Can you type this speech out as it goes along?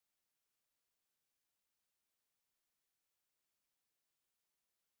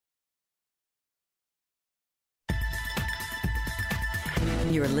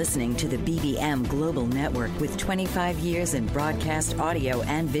You're listening to the BBM Global Network with 25 years in broadcast audio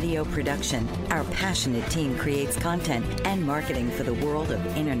and video production. Our passionate team creates content and marketing for the world of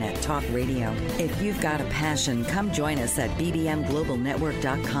Internet Talk Radio. If you've got a passion, come join us at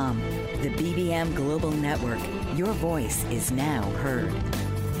bbmglobalnetwork.com. The BBM Global Network. Your voice is now heard.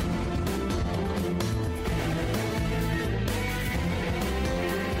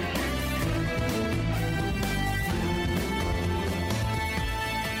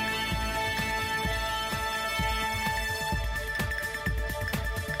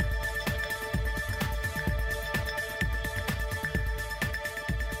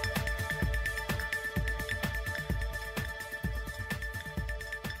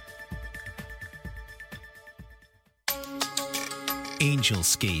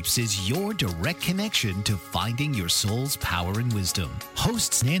 Angelscapes is your direct connection to finding your soul's power and wisdom.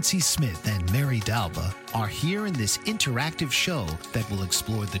 Hosts Nancy Smith and Mary Dalba are here in this interactive show that will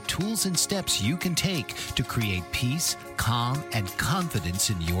explore the tools and steps you can take to create peace, calm, and confidence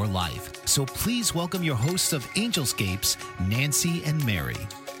in your life. So please welcome your hosts of Angelscapes, Nancy and Mary.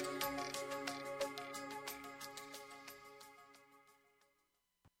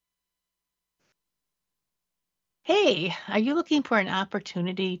 Hey, are you looking for an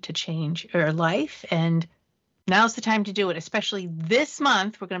opportunity to change your life? And now's the time to do it, especially this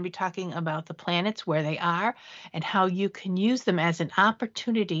month. We're going to be talking about the planets, where they are, and how you can use them as an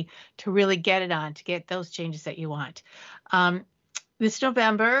opportunity to really get it on, to get those changes that you want. This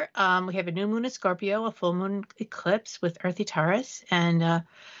November, we have a new moon in Scorpio, a full moon eclipse with Earthy Taurus, and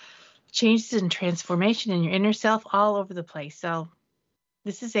changes and transformation in your inner self all over the place. So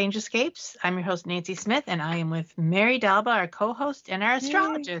this is Angelscapes. I'm your host, Nancy Smith, and I am with Mary Dalba, our co-host and our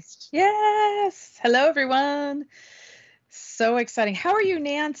astrologist. Yes. Hello, everyone. So exciting. How are you,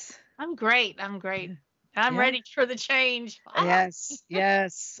 Nance? I'm great. I'm ready for the change. Yes.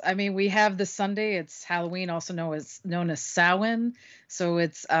 Yes. I mean, we have the Sunday. It's Halloween, also known as Samhain. So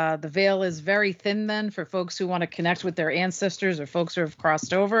it's the veil is very thin then for folks who want to connect with their ancestors or folks who have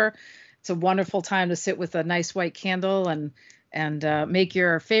crossed over. It's a wonderful time to sit with a nice white candle and make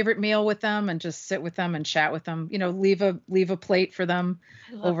your favorite meal with them and just sit with them and chat with them. You know, leave a plate for them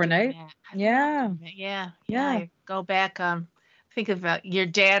overnight. Yeah. Go back. Think about your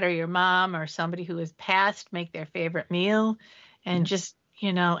dad or your mom or somebody who has passed. Make their favorite meal, and just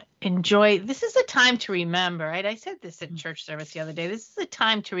enjoy. This is a time to remember, right? I said this at church service the other day. This is a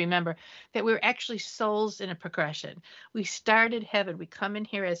time to remember that we're actually souls in a progression. We started heaven. We come in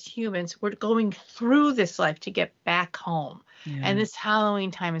here as humans. We're going through this life to get back home. Yeah. And this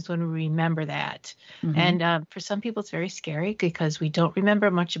Halloween time is when we remember that. Mm-hmm. And for some people, it's very scary because we don't remember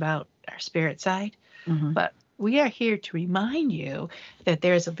much about our spirit side. Mm-hmm. But we are here to remind you that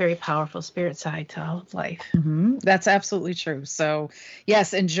there's a very powerful spirit side to all of life. Mm-hmm. That's absolutely true. So,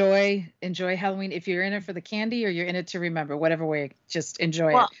 yes, enjoy Halloween. If you're in it for the candy or you're in it to remember, whatever way, just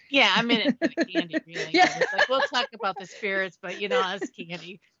enjoy it. Yeah, I'm in it for the candy. Really. Yeah. It's like, we'll talk about the spirits, but us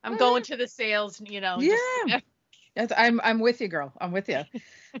candy. I'm going to the sales. Yeah. I'm with you, girl. I'm with you.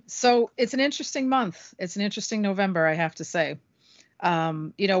 So it's an interesting month. It's an interesting November, I have to say.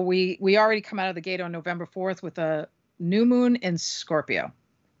 We already come out of the gate on November 4th with a new moon in Scorpio.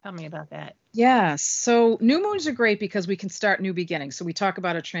 Tell me about that. Yeah. So new moons are great because we can start new beginnings. So we talk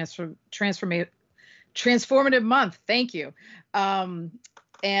about a transformative month. Thank you. And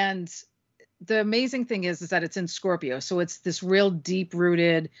the amazing thing is that it's in Scorpio. So it's this real deep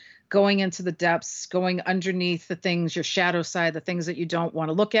rooted, going into the depths, going underneath the things, your shadow side, the things that you don't want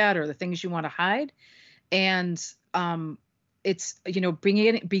to look at or the things you want to hide. And, it's,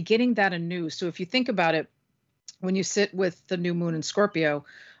 beginning that anew. So if you think about it, when you sit with the new moon in Scorpio,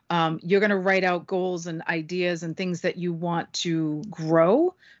 you're going to write out goals and ideas and things that you want to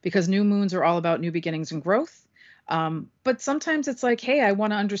grow, because new moons are all about new beginnings and growth. But sometimes it's like, hey, I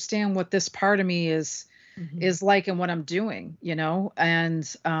want to understand what this part of me is like and what I'm doing,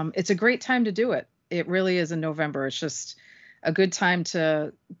 and it's a great time to do it. It really is in November. It's just a good time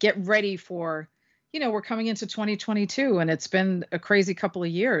to get ready for, we're coming into 2022 and it's been a crazy couple of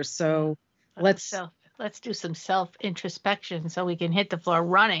years. So let's do some self introspection so we can hit the floor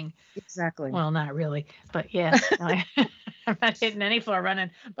running. Exactly. Well, not really, but yeah, I'm not hitting any floor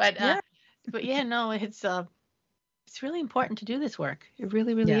running, but it's really important to do this work. It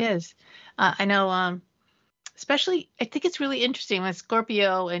really, really is. I know, especially, I think it's really interesting when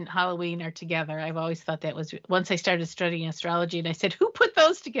Scorpio and Halloween are together. I've always thought that was, once I started studying astrology and I said, who put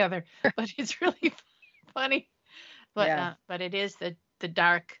those together? But it's really funny. But it is the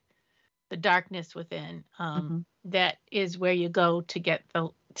darkness within. That is where you go to get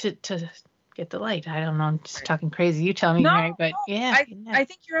get the light. I don't know. I'm just talking crazy. You tell me, No, Mary, but no, yeah. I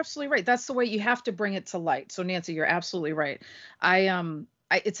think you're absolutely right. That's the way you have to bring it to light. So Nancy, you're absolutely right.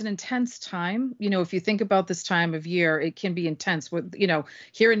 It's an intense time. If you think about this time of year, it can be intense. With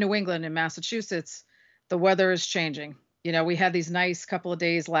here in New England and Massachusetts, the weather is changing. We had these nice couple of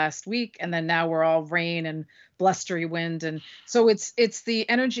days last week, and then now we're all rain and blustery wind, and so it's the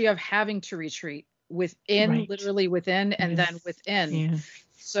energy of having to retreat within, Right. literally within, and Yes. then within. Yes.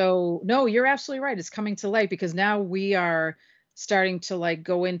 So no, you're absolutely right. It's coming to light because now we are starting to like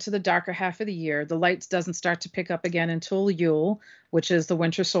go into the darker half of the year. The light doesn't start to pick up again until Yule, which is the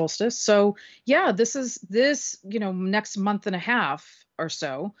winter solstice. So yeah, this next month and a half or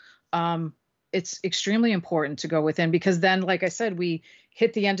so. It's extremely important to go within because then, like I said, we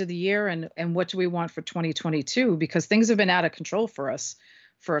hit the end of the year and what do we want for 2022? Because things have been out of control for us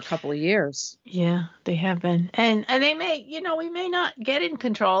for a couple of years. Yeah, they have been. And they may, we may not get in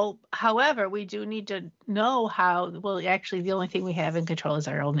control. However, we do need to know actually the only thing we have in control is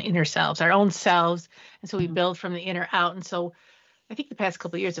our own inner selves, our own selves. And so we build from the inner out. And so I think the past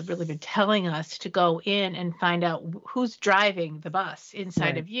couple of years have really been telling us to go in and find out who's driving the bus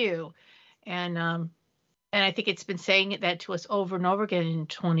inside of you. And I think it's been saying that to us over and over again in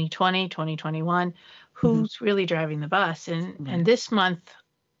 2020, 2021, who's really driving the bus. And this month,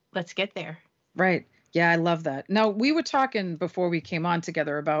 let's get there. Right. Yeah, I love that. Now, we were talking before we came on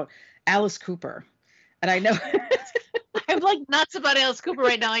together about Alice Cooper. And I know I'm like nuts about Alice Cooper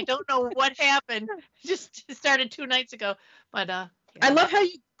right now. I don't know what happened. Just started 2 nights ago. But I love how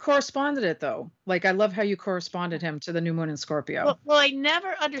you corresponded it, though. Like, I love how you corresponded him to the new moon in Scorpio. Well, I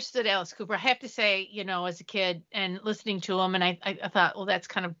never understood Alice Cooper. I have to say, as a kid and listening to him, and I thought, well, that's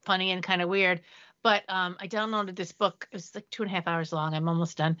kind of funny and kind of weird. But I downloaded this book. It was like 2.5 hours long. I'm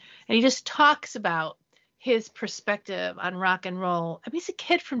almost done. And he just talks about his perspective on rock and roll. I mean, he's a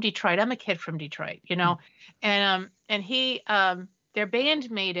kid from Detroit. I'm a kid from Detroit, and he, their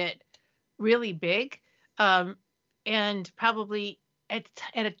band made it really big. And probably at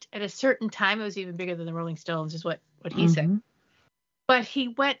a certain time, it was even bigger than the Rolling Stones, is what he said. But he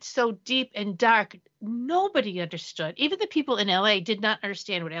went so deep and dark, nobody understood. Even the people in LA did not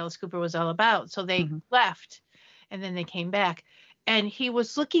understand what Alice Cooper was all about. So they left, and then they came back. And he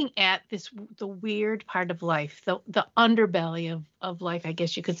was looking at the weird part of life, the underbelly of life, I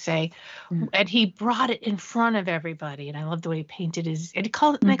guess you could say. And he brought it in front of everybody. And I love the way he painted his, and they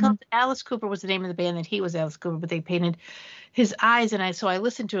called it Alice Cooper was the name of the band, that he was Alice Cooper, but they painted his eyes. And so I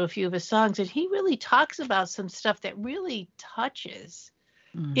listened to a few of his songs, and he really talks about some stuff that really touches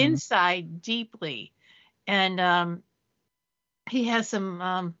inside deeply. And he has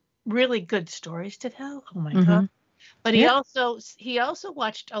some really good stories to tell. Oh my God. But he also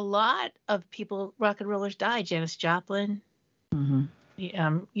watched a lot of people, rock and rollers, die. Janis Joplin, all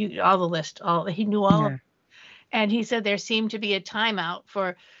the list, he knew all of them. And he said there seemed to be a timeout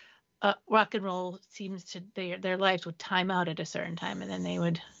for rock and roll. Seems to their lives would time out at a certain time, and then they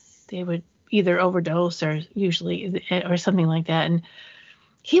would either overdose or something like that. And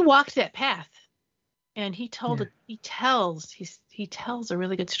he walked that path, and he tells a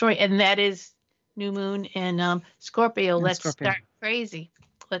really good story, and that is new moon in Scorpio. Let's start crazy.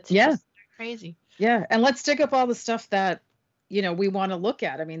 Let's just start crazy. Yeah, and let's dig up all the stuff that we want to look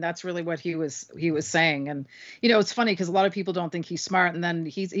at. I mean, that's really what he was saying. And it's funny because a lot of people don't think he's smart, and then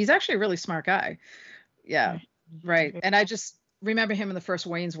he's actually a really smart guy. Yeah, right. And I just remember him in the first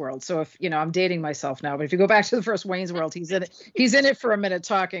Wayne's World. So if I'm dating myself now, but if you go back to the first Wayne's World, he's in it for a minute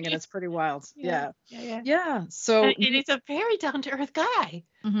talking, and it's pretty wild. Yeah. So and he's a very down to earth guy.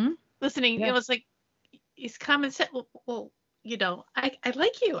 Listening, it was like his common sense. Well, I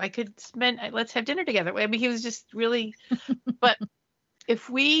like you. I could let's have dinner together. I mean, he was just really, but if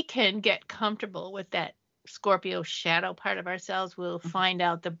we can get comfortable with that Scorpio shadow part of ourselves, we'll find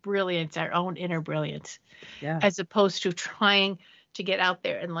out the brilliance, our own inner brilliance, as opposed to trying to get out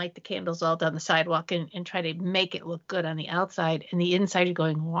there and light the candles all down the sidewalk and try to make it look good on the outside, and the inside you're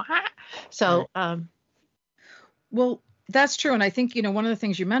going, what? So, well, that's true. And I think, one of the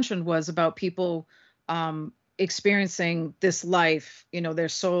things you mentioned was about people experiencing this life, their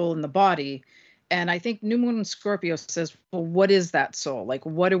soul in the body. And I think new moon in Scorpio says, well, what is that soul? Like,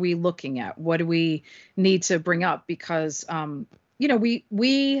 what are we looking at? What do we need to bring up? Because,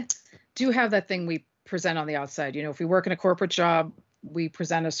 we do have that thing we present on the outside. If we work in a corporate job, we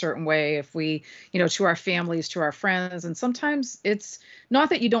present a certain way. If we, to our families, to our friends, and sometimes it's not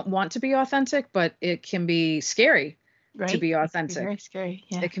that you don't want to be authentic, but it can be scary. Right. To be authentic. Very scary.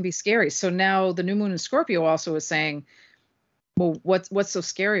 Yeah. It can be scary. So now the new moon in Scorpio also is saying, well, what's so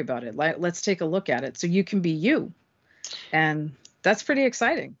scary about it? Let's take a look at it. So you can be you. And That's pretty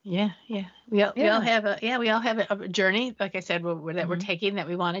exciting. Yeah. We all have a journey, like I said, that we're taking, that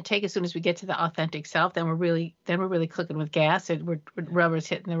we want to take. As soon as we get to the authentic self, then we're really clicking with gas, and we're rubber's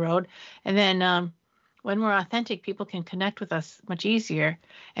hitting the road. And then when we're authentic, people can connect with us much easier.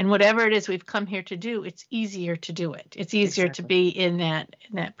 And whatever it is we've come here to do, it's easier to do it. It's easier to be in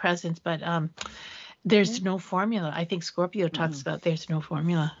that presence. But there's no formula. I think Scorpio talks about there's no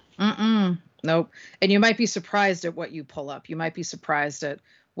formula. Nope. And you might be surprised at what you pull up. You might be surprised at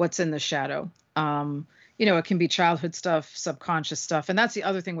what's in the shadow. It can be childhood stuff, subconscious stuff. And that's the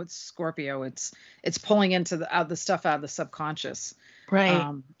other thing with Scorpio. It's pulling into the stuff out of the subconscious.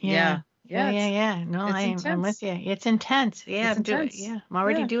 Right. Yeah. No, I'm with you. It's intense. Yeah. I'm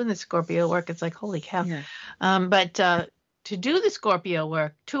already doing the Scorpio work. It's like, holy cow. Yeah. But to do the Scorpio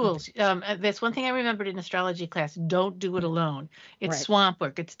work, tools. That's one thing I remembered in astrology class. Don't do it alone. It's swamp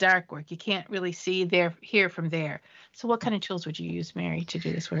work. It's dark work. You can't really hear from there. So what kind of tools would you use, Mary, to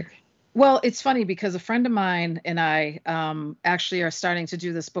do this work? Well, it's funny because a friend of mine and I actually are starting to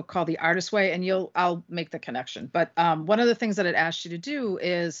do this book called The Artist Way, and I'll make the connection. But one of the things that it asks you to do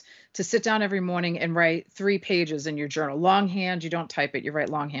is to sit down every morning and write 3 pages in your journal. Longhand, you don't type it, you write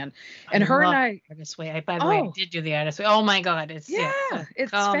longhand. And Artist Way. By the way, I did do The Artist Way. Oh my God, it's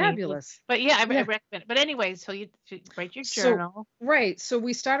fabulous. But I recommend it. But anyway, so you write your journal. So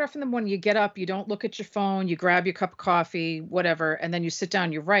we start off in the morning. You get up, you don't look at your phone, you grab your cup of coffee, whatever, and then you sit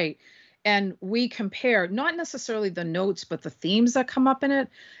down, you write. And we compare not necessarily the notes, but the themes that come up in it.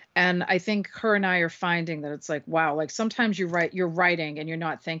 And I think her and I are finding that it's like, wow, like sometimes you're writing and you're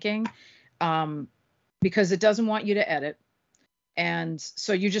not thinking because it doesn't want you to edit. And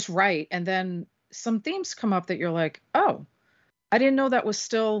so you just write. And then some themes come up that you're like, oh, I didn't know that was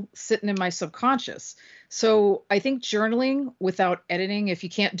still sitting in my subconscious. So I think journaling without editing, if you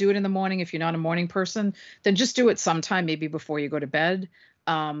can't do it in the morning, if you're not a morning person, then just do it sometime, maybe before you go to bed.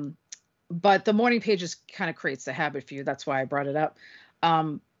 But the morning pages kind of creates the habit for you. That's why I brought it up.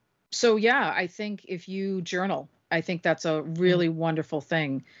 I think if you journal, I think that's a really wonderful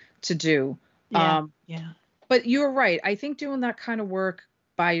thing to do. But you're right. I think doing that kind of work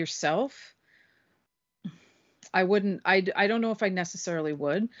by yourself, I don't know if I necessarily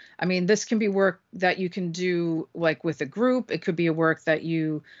would. I mean, this can be work that you can do like with a group. It could be a work that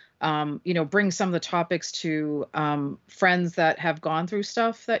you bring some of the topics to friends that have gone through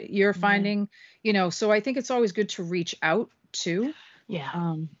stuff that you're finding, so I think it's always good to reach out to.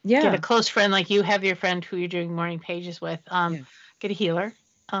 Yeah. Get a close friend, like you have your friend who you're doing morning pages with, get a healer.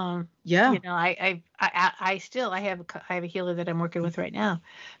 I have a healer that I'm working with right now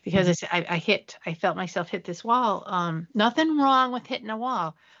because I felt myself hit this wall. Nothing wrong with hitting a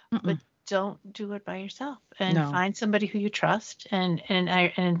wall, but don't do it by yourself, and find somebody who you trust and an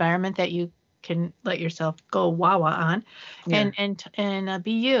environment that you can let yourself go on and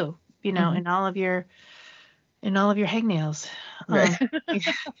be you, in all of your hangnails. Right.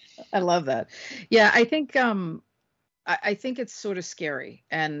 I love that. Yeah. I think, I think it's sort of scary,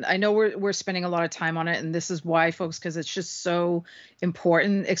 and I know we're spending a lot of time on it, and this is why, folks, because it's just so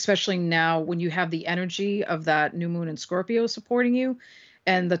important, especially now when you have the energy of that new moon in Scorpio supporting you.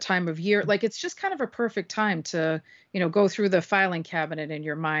 And the time of year, like it's just kind of a perfect time to, go through the filing cabinet in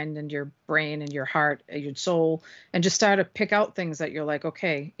your mind and your brain and your heart and your soul and just start to pick out things that you're like,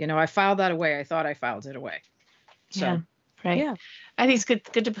 okay, I filed that away. I thought I filed it away. So, yeah, right. Yeah. I think it's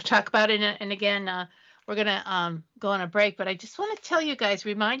good to talk about it. And again, we're going to go on a break, but I just want to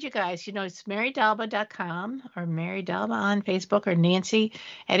remind you guys, it's marydalba.com or Mary Dalba on Facebook, or Nancy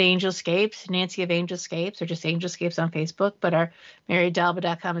at Angelscapes, Nancy of Angelscapes, or just Angelscapes on Facebook. But our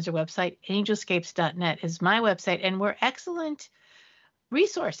marydalba.com is our website. Angelscapes.net is my website. And we're excellent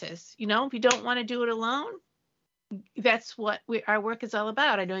resources. If you don't want to do it alone, that's what our work is all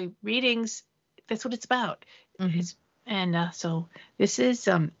about. I know readings, that's what it's about. So this is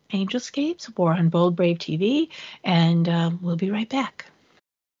Angelscapes. We're on Bold Brave TV, and we'll be right back.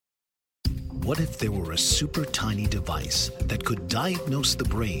 What if there were a super tiny device that could diagnose the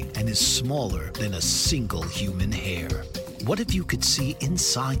brain and is smaller than a single human hair? What if you could see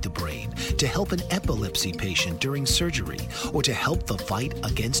inside the brain to help an epilepsy patient during surgery or to help the fight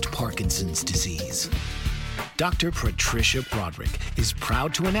against Parkinson's disease? Dr. Patricia Broderick is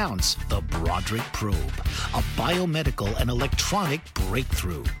proud to announce the Broderick Probe, a biomedical and electronic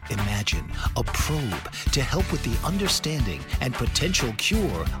breakthrough. Imagine a probe to help with the understanding and potential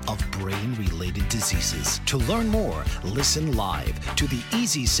cure of brain-related diseases. To learn more, listen live to the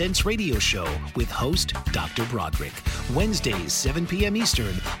Easy Sense Radio Show with host Dr. Broderick, Wednesdays, 7 p.m.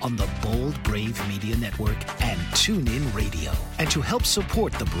 Eastern on the Bold Brave Media Network and TuneIn Radio. And to help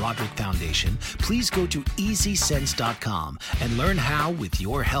support the Broderick Foundation, please go to easysense.org EasySense.com and learn how, with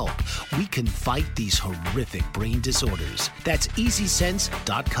your help, we can fight these horrific brain disorders. That's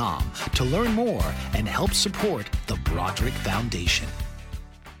EasySense.com to learn more and help support the Broderick Foundation.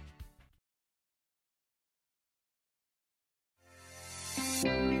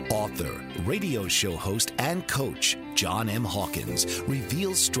 Author, radio show host, and coach John M. Hawkins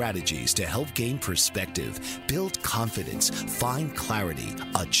reveals strategies to help gain perspective, build confidence, find clarity,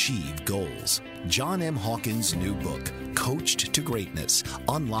 achieve goals. John M. Hawkins' new book, Coached to Greatness,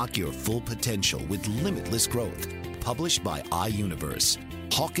 Unlock Your Full Potential with Limitless Growth, published by iUniverse.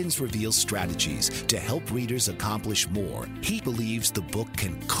 Hawkins reveals strategies to help readers accomplish more. He believes the book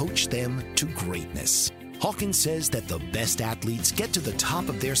can coach them to greatness. Hawkins says that the best athletes get to the top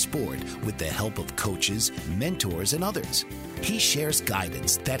of their sport with the help of coaches, mentors, and others. He shares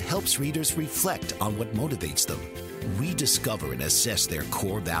guidance that helps readers reflect on what motivates them, rediscover and assess their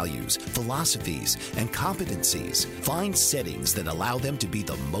core values, philosophies, and competencies, find settings that allow them to be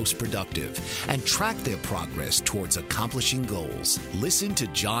the most productive, and track their progress towards accomplishing goals. Listen to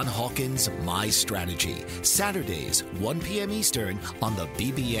John Hawkins' My Strategy, Saturdays, 1 p.m. Eastern on the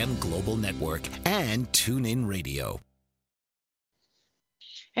BBM Global Network and TuneIn Radio.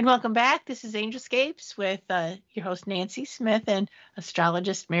 And welcome back. This is Angelscapes with your host, Nancy Smith, and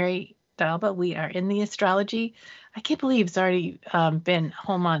astrologist Mary Dalba. We are in the astrology. I can't believe it's already been a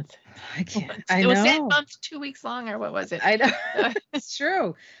whole month. I can't. I know. Was that month 2 weeks long, or what was it? I know. It's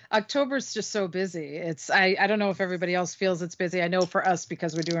true. October's just so busy. I don't know if everybody else feels it's busy. I know for us,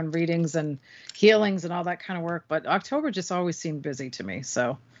 because we're doing readings and healings and all that kind of work, but October just always seemed busy to me.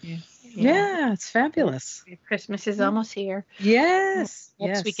 So yeah, it's fabulous. Christmas is almost here. Yes.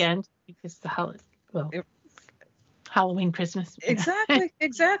 Next weekend, because Halloween, Christmas.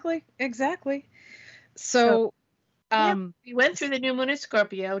 Exactly. So we went through the new moon in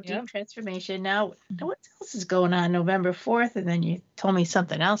Scorpio, deep transformation. Now, what else is going on November 4th? And then you told me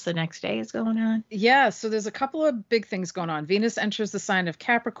something else the next day is going on. Yeah, so there's a couple of big things going on. Venus enters the sign of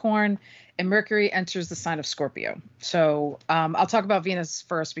Capricorn, and Mercury enters the sign of Scorpio. So I'll talk about Venus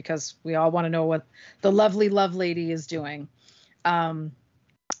first, because we all want to know what the lovely love lady is doing.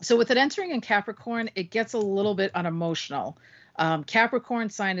 So with it entering in Capricorn, it gets a little bit unemotional. Capricorn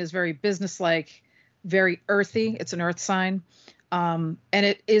sign is very businesslike, very earthy. It's an earth sign. And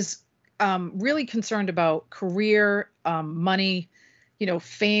it is really concerned about career, money,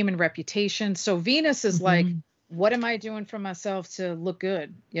 fame and reputation. So Venus is like, what am I doing for myself to look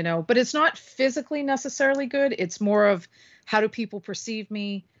good? But it's not physically necessarily good. It's more of, how do people perceive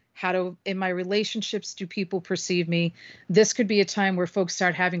me? In my relationships, do people perceive me? This could be a time where folks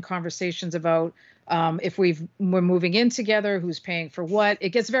start having conversations about if we're moving in together, who's paying for what. It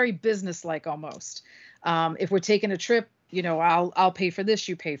gets very business-like almost. If we're taking a trip, I'll pay for this,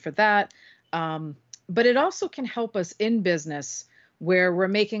 you pay for that. But it also can help us in business, where we're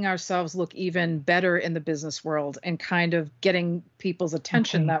making ourselves look even better in the business world and kind of getting people's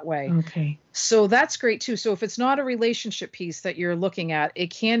attention that way. Okay. So that's great too. So if it's not a relationship piece that you're looking at, it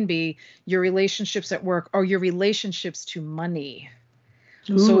can be your relationships at work or your relationships to money.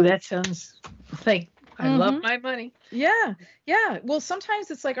 Ooh, so that sounds like I love my money. Yeah. Well, sometimes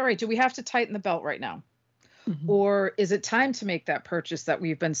it's like, all right, do we have to tighten the belt right now? Or is it time to make that purchase that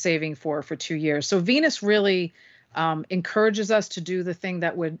we've been saving for 2 years? So Venus really encourages us to do the thing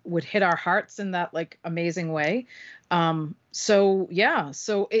that would hit our hearts in that like amazing way. So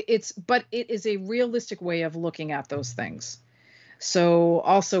it is a realistic way of looking at those things. So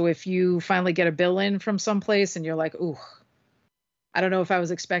also, if you finally get a bill in from someplace and you're like, ooh, I don't know if I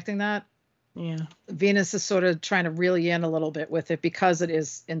was expecting that. Yeah. Venus is sort of trying to reel you in a little bit with it, because it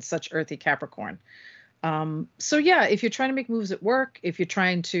is in such earthy Capricorn. So yeah, if you're trying to make moves at work, if you're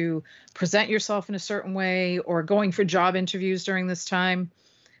trying to present yourself in a certain way, or going for job interviews during this time,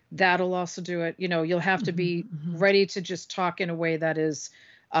 that'll also do it. You'll have to be ready to just talk in a way that is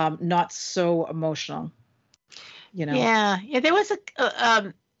not so emotional. Yeah. There was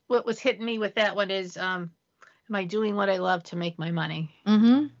what was hitting me with that one is, am I doing what I love to make my money?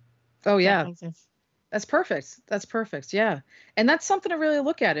 Oh yeah. That's perfect. Yeah. And that's something to really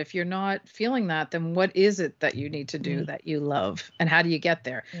look at. If you're not feeling that, then what is it that you need to do that you love? And how do you get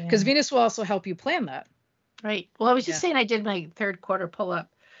there? Because Venus will also help you plan that. Right. Well, I was just saying I did my third quarter pull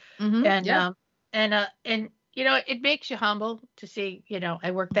up. And it makes you humble to see,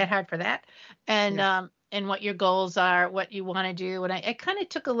 I worked that hard for that. And what your goals are, what you want to do. And I kind of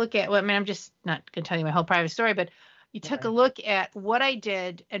took a look at, I'm just not going to tell you my whole private story, but you took a look at what I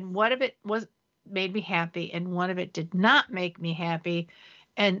did, and what of it made me happy, and one of it did not make me happy,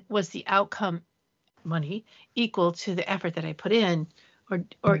 and was the outcome, money, equal to the effort that I put in,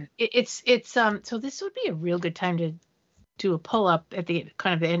 or it's so this would be a real good time to do a pull up at the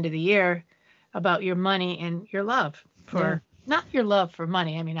kind of the end of the year about your money and your love for not your love for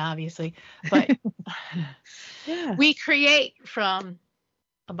money. I mean, obviously, but we create from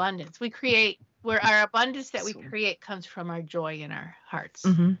abundance. We create where our abundance that we create comes from our joy in our hearts,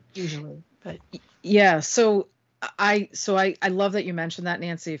 usually. But so I love that you mentioned that,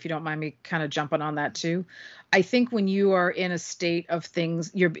 Nancy, if you don't mind me kind of jumping on that too. I think when you are in a state of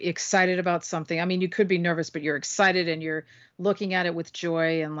things, you're excited about something. I mean, you could be nervous, but you're excited and you're looking at it with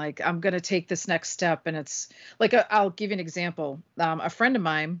joy and like, I'm going to take this next step. And it's like, I'll give you an example. A friend of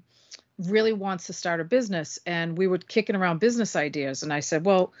mine really wants to start a business, and we were kicking around business ideas. And I said,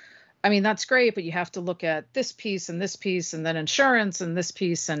 well, I mean, that's great, but you have to look at this piece and then insurance and this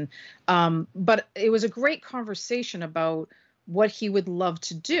piece. And, but it was a great conversation about what he would love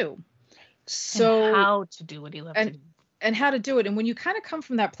to do. So and how to do what he loves to do. And how to do it. And when you kind of come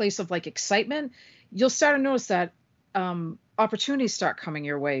from that place of like excitement, you'll start to notice that opportunities start coming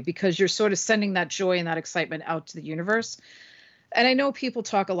your way because you're sort of sending that joy and that excitement out to the universe. And I know people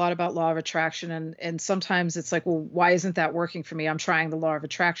talk a lot about law of attraction, and sometimes it's like, well, why isn't that working for me? I'm trying the law of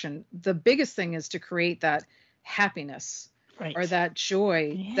attraction. The biggest thing is to create that happiness or that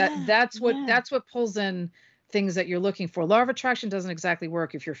joy. That's what pulls in things that you're looking for. Law of attraction doesn't exactly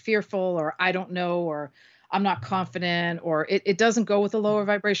work if you're fearful or I don't know or I'm not confident, or it doesn't go with the lower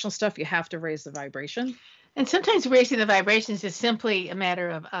vibrational stuff. You have to raise the vibration. And sometimes raising the vibrations is simply a matter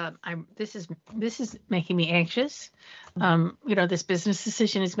of this is making me anxious. This business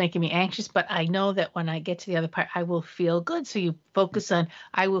decision is making me anxious, but I know that when I get to the other part, I will feel good. So you focus on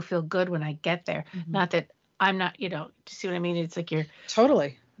I will feel good when I get there. Not that I'm not, do you see what I mean? It's like you're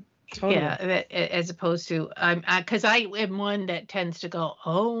totally. Yeah, as opposed to because I am one that tends to go,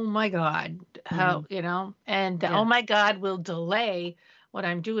 oh my God, how oh my God will delay what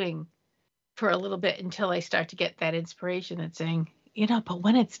I'm doing for a little bit until I start to get that inspiration that's saying, but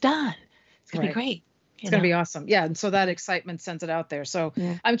when it's done, it's gonna be great. It's going to be awesome. Yeah. And so that excitement sends it out there. So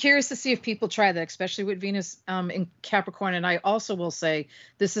I'm curious to see if people try that, especially with Venus in Capricorn. And I also will say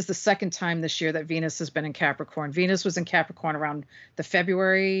this is the second time this year that Venus has been in Capricorn. Venus was in Capricorn around the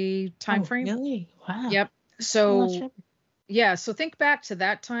February timeframe. Really? Wow. Yep. So so think back to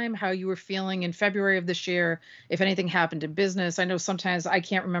that time, how you were feeling in February of this year, if anything happened in business. I know sometimes I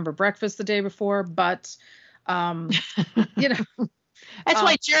can't remember breakfast the day before, but, That's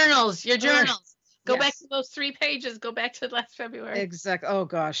why your journals. Go back to those 3 pages. Go back to last February. Exactly. Oh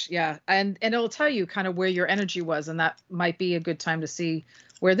gosh. Yeah. And it'll tell you kind of where your energy was. And that might be a good time to see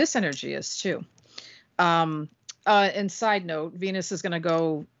where this energy is too. And side note, Venus is going to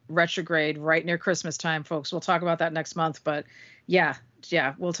go retrograde right near Christmas time, folks. We'll talk about that next month, but yeah,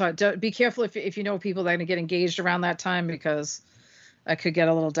 we'll talk. Be careful if you know people that are going to get engaged around that time, because that could get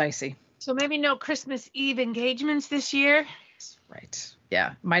a little dicey. So maybe no Christmas Eve engagements this year. Right.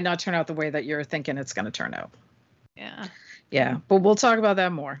 Yeah. Might not turn out the way that you're thinking it's going to turn out. Yeah. Yeah. But we'll talk about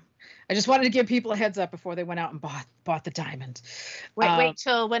that more. I just wanted to give people a heads up before they went out and bought the diamond. Wait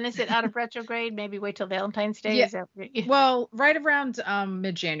till when is it out of retrograde? Maybe wait till Valentine's Day. Yeah. Is that well, right around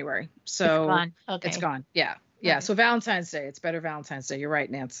mid-January. So it's gone. Okay. It's gone. Yeah. Yeah. Okay. So Valentine's Day. It's better Valentine's Day. You're right,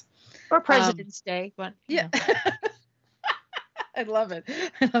 Nance. Or President's Day. But yeah. I love it.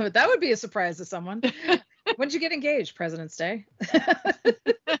 That would be a surprise to someone. When did you get engaged? President's Day.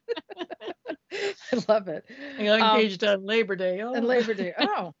 I love it. I got engaged on Labor Day. On Labor Day.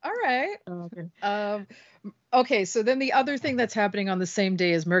 Oh, all right. Okay. Okay. So then the other thing that's happening on the same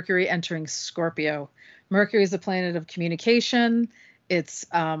day is Mercury entering Scorpio. Mercury is the planet of communication. It's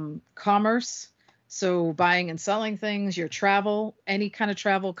commerce. So buying and selling things, your travel, any kind of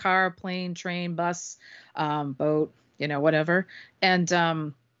travel, car, plane, train, bus, boat, whatever. And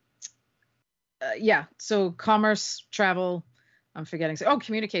so commerce, travel, I'm forgetting.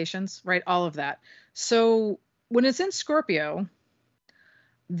 Communications, right? All of that. So when it's in Scorpio,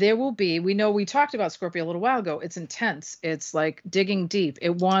 there will be, we talked about Scorpio a little while ago. It's intense. It's like digging deep.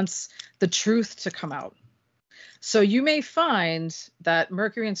 It wants the truth to come out. So you may find that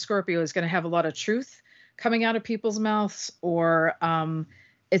Mercury in Scorpio is going to have a lot of truth coming out of people's mouths, or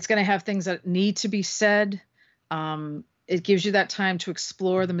it's going to have things that need to be said. It gives you that time to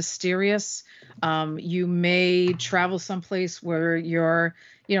explore the mysterious. You may travel someplace where you're,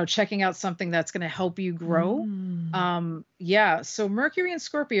 checking out something that's going to help you grow. So Mercury in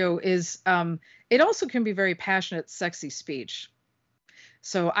Scorpio is, it also can be very passionate, sexy speech.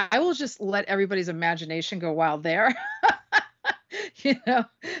 So I will just let everybody's imagination go wild there. So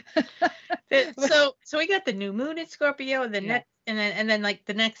we got the new moon in Scorpio, and and then like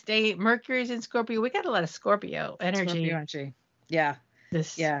the next day Mercury's in Scorpio. We got a lot of Scorpio energy. Yeah.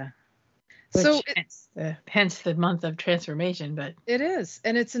 This, Yeah. which So hence the month of transformation. But it is,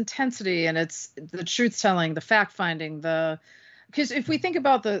 and it's intensity, and it's the truth telling, the fact finding, because if we think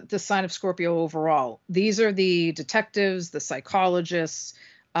about the sign of Scorpio overall, these are the detectives, the psychologists,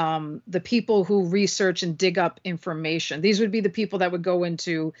 the people who research and dig up information. These would be the people that would go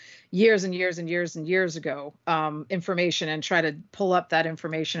into years and years and years and years ago information and try to pull up that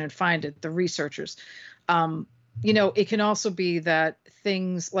information and find it. The researchers. It can also be that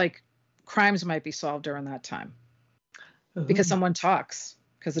things like crimes might be solved during that time because someone talks,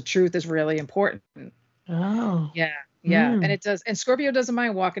 because the truth is really important. Oh. Yeah. And it does. And Scorpio doesn't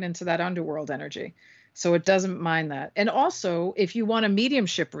mind walking into that underworld energy. So it doesn't mind that. And also, if you want a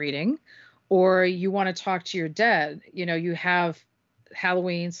mediumship reading or you want to talk to your dead, you have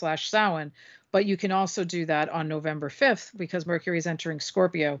Halloween/Samhain, but you can also do that on November 5th because Mercury is entering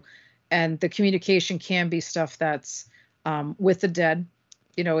Scorpio, and the communication can be stuff that's with the dead.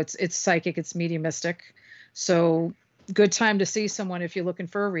 It's psychic, it's mediumistic. So good time to see someone if you're looking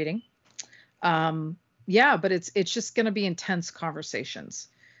for a reading. But it's just going to be intense conversations.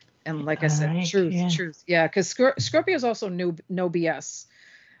 And like I said, truth. Yeah, because Scorpio is also no BS.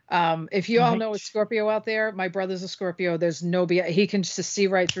 If you all know a Scorpio out there, my brother's a Scorpio. There's no BS. He can just see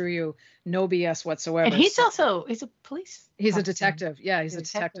right through you. No BS whatsoever. And he's a police. He's a detective. Yeah, he's a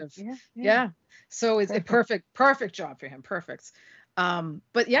detective. Yeah. So it's a perfect job for him. Perfect.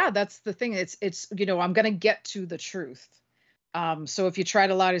 But yeah, that's the thing. It's I'm going to get to the truth. So if you try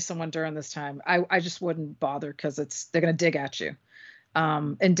to lie to someone during this time, I just wouldn't bother, because they're going to dig at you.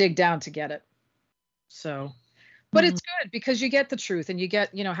 And dig down to get it. So, but it's good because you get the truth, and you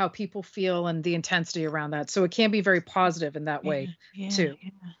get, how people feel and the intensity around that. So it can be very positive in that way too.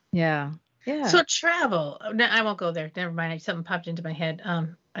 Yeah. So travel. No, I won't go there. Never mind. Something popped into my head.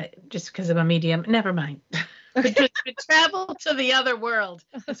 Just because I'm a medium. Never mind. Travel to the other world.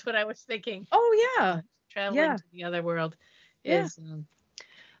 That's what I was thinking. Oh yeah. Traveling to the other world is.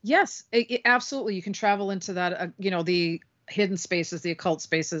 Yes, absolutely. You can travel into that. The hidden spaces, the occult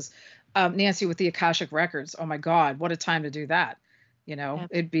spaces. Nancy, with the Akashic records, oh my God, what a time to do that.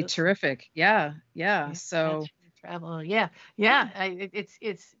 It'd be terrific. Yeah. So travel.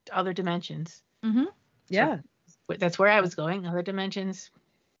 It's other dimensions. Mm-hmm. Yeah. So that's where I was going. Other dimensions.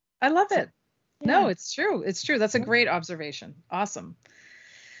 I love it. No, it's true. That's a great observation. Awesome.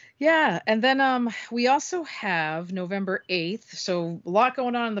 Yeah. And then we also have November 8th. So a lot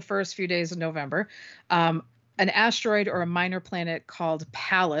going on in the first few days of November. An asteroid or a minor planet called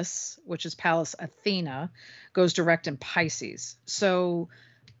Pallas, which is Pallas Athena, goes direct in Pisces. So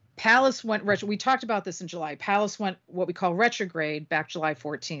Pallas went retro. We talked about this in July. Pallas went what we call retrograde back July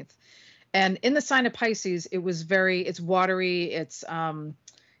 14th. And in the sign of Pisces, it's watery. It's,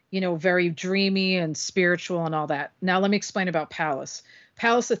 very dreamy and spiritual and all that. Now, let me explain about Pallas.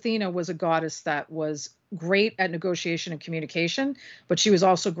 Pallas Athena was a goddess that was great at negotiation and communication, but she was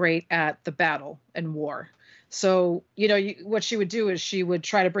also great at the battle and war. So, what she would do is she would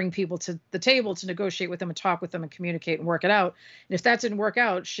try to bring people to the table to negotiate with them and talk with them and communicate and work it out. And if that didn't work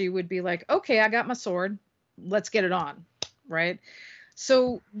out, she would be like, okay, I got my sword. Let's get it on. Right.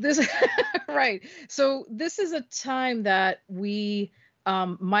 So this is a time that we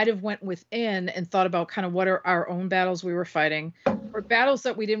might have went within and thought about kind of what are our own battles we were fighting, or battles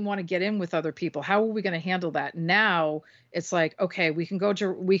that we didn't want to get in with other people. How are we going to handle that? Now it's like, okay, we can go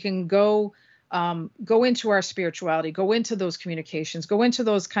into our spirituality, go into those communications, go into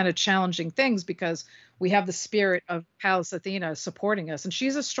those kind of challenging things, because we have the spirit of Pallas Athena supporting us, and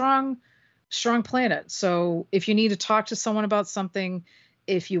she's a strong planet. So if you need to talk to someone about something,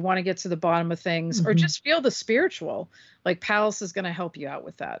 if you want to get to the bottom of things, or just feel the spiritual, like Pallas is going to help you out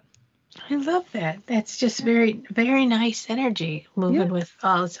with that. I love that. That's just very, very nice energy moving with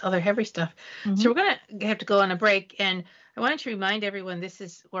all this other heavy stuff. So we're going to have to go on a break, and I wanted to remind everyone,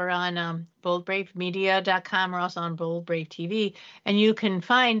 we're on boldbravemedia.com. We're also on Bold Brave TV, and you can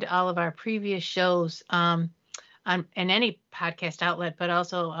find all of our previous shows in any podcast outlet, but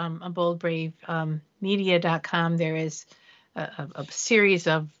also on boldbravemedia.com. There is a series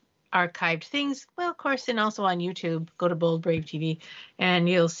of archived things. Well, of course, and also on YouTube, go to Bold Brave TV, and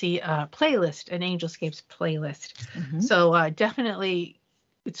you'll see a playlist, an Angelscapes playlist. So definitely,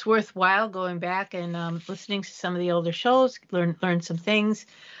 it's worthwhile going back and listening to some of the older shows, learn some things.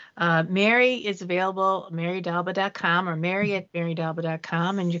 Mary is available, marydalba.com or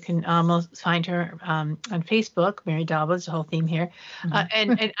mary@marydalba.com, and you can almost find her on Facebook. Mary Dalba is the whole theme here.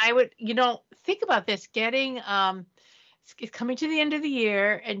 And I would, think about this, getting it's coming to the end of the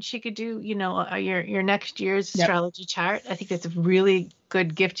year, and she could do, your next year's Yep. astrology chart. I think that's a really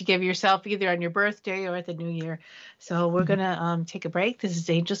good gift to give yourself, either on your birthday or at the new year. So we're gonna take a break. This is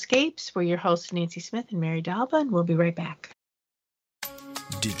Angelscapes. We're your hosts, Nancy Smith and Mary Dalba, and we'll be right back.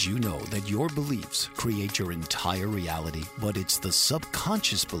 Did you know that your beliefs create your entire reality, but it's the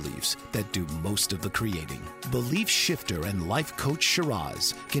subconscious beliefs that do most of the creating? Belief shifter and life coach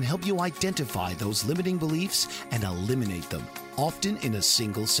Shiraz can help you identify those limiting beliefs and eliminate them, often in a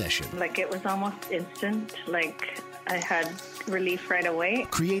single session. Like, it was almost instant. Like, I had relief right away.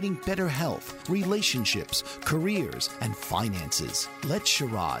 Creating better health, relationships, careers, and finances. Let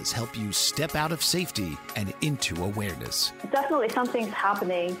Shiraz help you step out of safety and into awareness. Definitely something's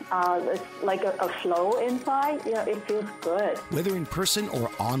happening. It's like a flow inside. It feels good. Whether in person or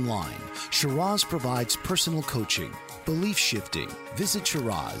online, Shiraz provides personal coaching, belief shifting. Visit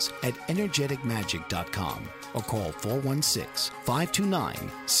Shiraz at energeticmagic.com or call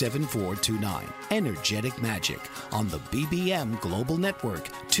 416-529-7429. Energetic Magic on the BBM Global Network,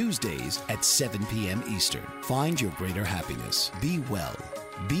 Tuesdays at 7 p.m. Eastern. Find your greater happiness. Be well.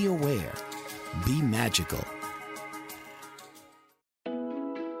 Be aware. Be magical.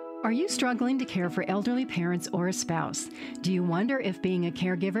 Are you struggling to care for elderly parents or a spouse? Do you wonder if being a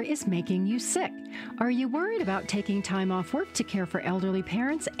caregiver is making you sick? Are you worried about taking time off work to care for elderly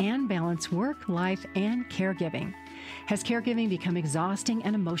parents and balance work, life, and caregiving? Has caregiving become exhausting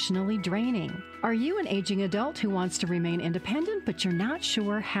and emotionally draining? Are you an aging adult who wants to remain independent, but you're not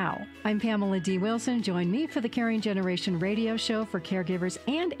sure how? I'm Pamela D. Wilson. Join me for the Caring Generation radio show for caregivers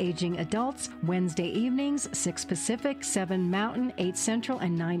and aging adults, Wednesday evenings, 6 Pacific, 7 Mountain, 8 Central,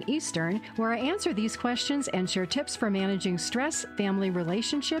 and 9 Eastern, where I answer these questions and share tips for managing stress, family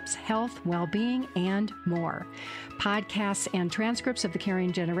relationships, health, well-being, and more. Podcasts and transcripts of the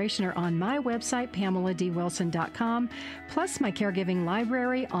Caring Generation are on my website, PamelaDWilson.com, plus my caregiving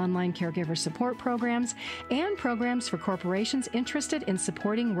library, online caregiver support programs, and programs for corporations interested in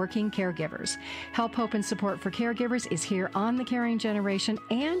supporting working caregivers. Help, hope, and support for caregivers is here on the Caring Generation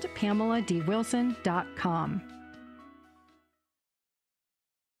and PamelaDWilson.com.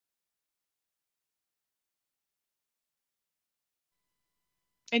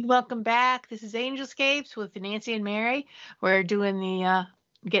 And welcome back. This is Angelscapes with Nancy and Mary. We're doing the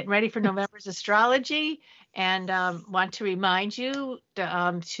getting ready for November's astrology, and want to remind you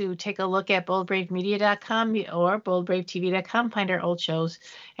to take a look at boldbravemedia.com or boldbravetv.com. Find our old shows,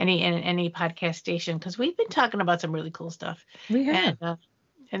 any podcast station, because we've been talking about some really cool stuff. We have.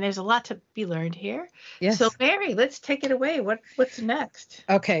 And there's a lot to be learned here. Yes. So Mary, let's take it away. What's next?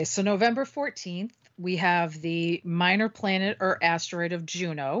 Okay, so November 14th, we have the minor planet or asteroid of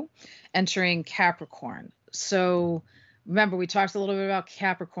Juno entering Capricorn. So remember, we talked a little bit about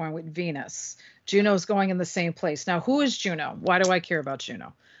Capricorn with Venus. Juno's going in the same place. Now, who is Juno? Why do I care about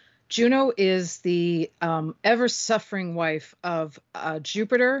Juno? Juno is the ever-suffering wife of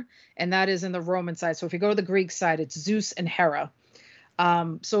Jupiter, and that is in the Roman side. So if you go to the Greek side, it's Zeus and Hera.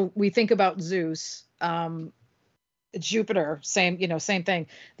 So we think about Zeus, Jupiter, same thing.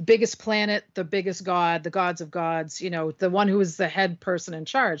 The biggest planet, the biggest god, the gods of gods, the one who is the head person in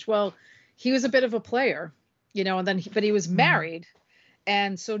charge. Well, he was a bit of a player, but he was married.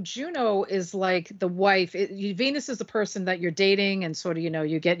 And so Juno is like the wife. Venus is the person that you're dating, and sort of,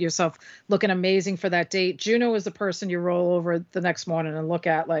 you get yourself looking amazing for that date. Juno is the person you roll over the next morning and look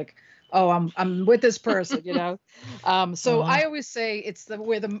at like, oh, I'm with this person, So I always say it's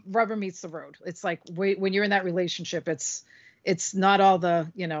where the rubber meets the road. It's like when you're in that relationship, it's not all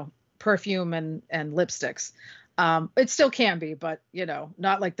the, perfume and lipsticks. It still can be, but,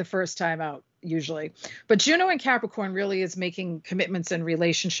 not like the first time out usually. But Juno in Capricorn really is making commitments and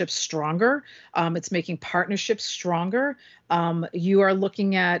relationships stronger. It's making partnerships stronger. You are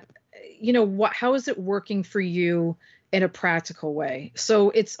looking at, how is it working for you in a practical way? So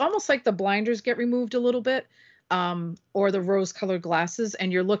it's almost like the blinders get removed a little bit, or the rose-colored glasses,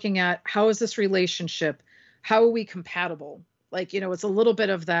 and you're looking at, how is this relationship? How are we compatible? Like, it's a little bit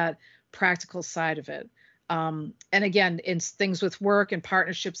of that practical side of it. And again, in things with work and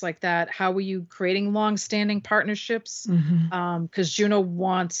partnerships like that, how are you creating long-standing partnerships? Because Juno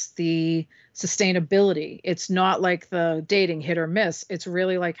wants the sustainability. It's not like the dating hit or miss. It's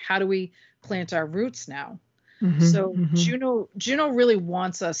really like, how do we plant our roots now? Juno really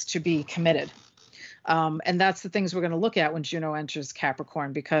wants us to be committed. And that's the things we're going to look at when Juno enters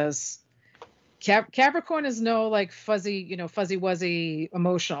Capricorn, because Capricorn is no like fuzzy wuzzy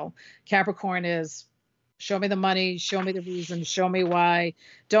emotional. Capricorn is, show me the money, show me the reason, show me why.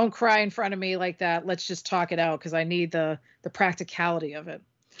 Don't cry in front of me like that. Let's just talk it out, because I need the practicality of it.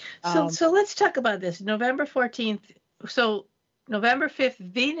 So let's talk about this. November 14th, so November 5th,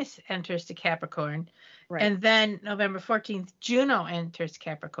 Venus enters to Capricorn. Right. And then November 14th, Juno enters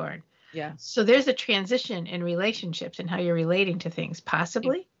Capricorn. Yeah. So there's a transition in relationships and how you're relating to things,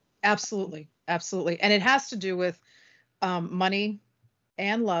 possibly. Absolutely. Absolutely. And it has to do with money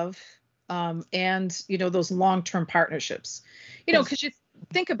and love, and, those long-term partnerships, because you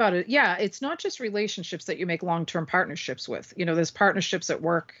think about it. Yeah. It's not just relationships that you make long-term partnerships with. There's partnerships at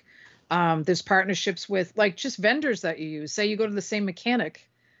work. There's partnerships with like just vendors that you use. Say you go to the same mechanic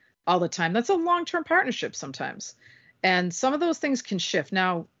all the time. That's a long-term partnership sometimes. And some of those things can shift.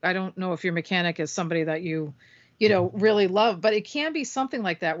 Now, I don't know if your mechanic is somebody that you really love, but it can be something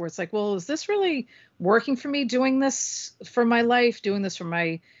like that where it's like, well, is this really working for me, doing this for my life, doing this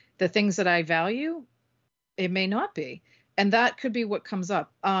for the things that I value? It may not be. And that could be what comes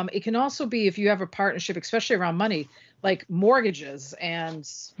up. It can also be if you have a partnership, especially around money, like mortgages and,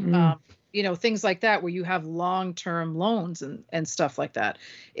 things like that, where you have long-term loans and stuff like that.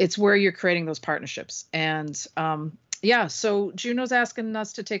 It's where you're creating those partnerships. And, so Juno's asking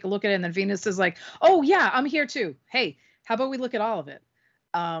us to take a look at it. And then Venus is like, oh yeah, I'm here too. Hey, how about we look at all of it?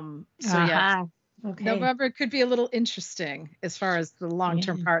 Yeah, okay. November could be a little interesting as far as the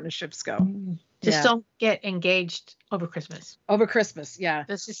long-term partnerships go. Just don't get engaged over Christmas. Over Christmas, yeah.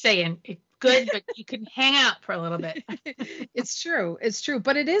 That's just saying, it's good, but you can hang out for a little bit. It's true. It's true.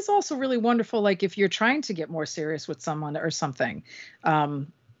 But it is also really wonderful, like if you're trying to get more serious with someone or something,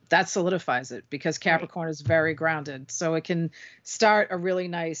 that solidifies it, because Capricorn is very grounded. So it can start a really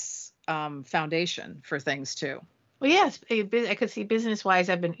nice foundation for things too. Well, yes, I could see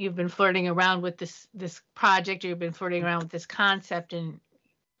business-wise, you've been flirting around with this project, or you've been flirting around with this concept, and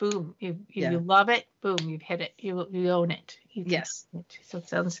boom, you love it. Boom, you've hit it. You own it. Yes. So it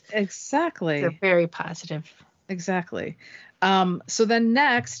sounds exactly very positive. Exactly. So then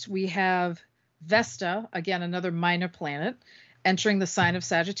next we have Vesta, again another minor planet, entering the sign of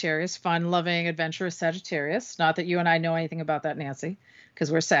Sagittarius. Fun, loving, adventurous Sagittarius. Not that you and I know anything about that, Nancy,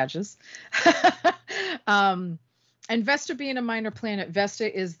 because we're Sagittarius. And Vesta being a minor planet,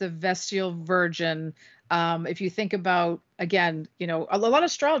 Vesta is the Vestial Virgin. If you think about, again, a lot of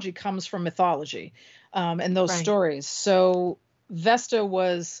astrology comes from mythology and those stories. So Vesta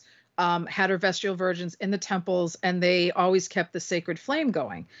was had her Vestial Virgins in the temples, and they always kept the sacred flame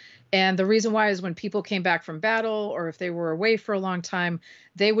going. And the reason why is when people came back from battle, or if they were away for a long time,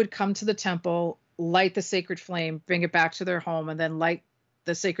 they would come to the temple, light the sacred flame, bring it back to their home, and then light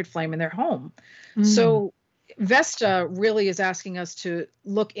the sacred flame in their home. So Vesta really is asking us to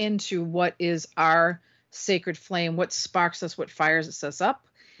look into what is our sacred flame, what sparks us, what fires us up.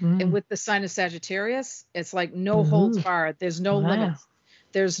 And with the sign of Sagittarius, it's like no holds barred. There's no limits.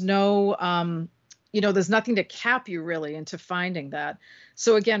 There's no, there's nothing to cap you really into finding that.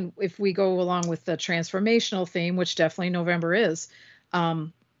 So again, if we go along with the transformational theme, which definitely November is,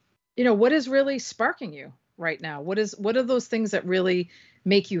 what is really sparking you right now? What are those things that really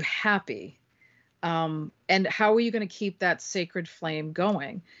make you happy? And how are you going to keep that sacred flame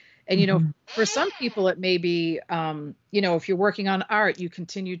going? And, for some people, it may be, if you're working on art, you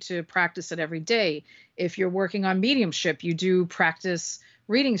continue to practice it every day. If you're working on mediumship, you do practice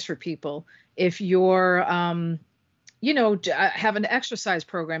readings for people. If you're, have an exercise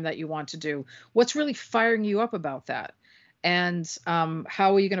program that you want to do, what's really firing you up about that? And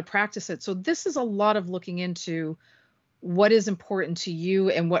how are you going to practice it? So this is a lot of looking into what is important to you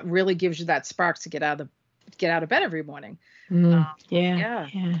and what really gives you that spark to get out of bed every morning. So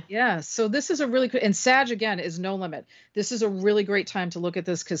this is a really good, and Sag again is no limit. This is a really great time to look at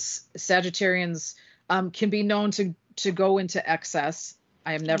this, because Sagittarians can be known to go into excess.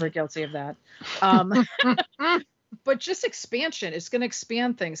 I am never guilty of that. But just expansion, it's going to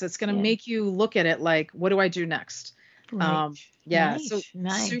expand things. It's going to make you look at it like, what do I do next? So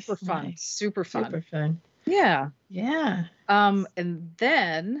super fun. Super fun. Yeah. And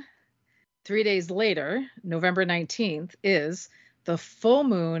then 3 days later, November 19th, is the full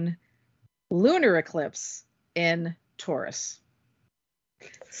moon lunar eclipse in Taurus.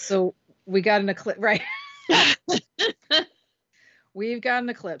 So we got an eclipse, right? We've got an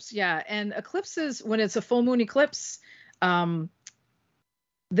eclipse. Yeah. And eclipses, when it's a full moon eclipse,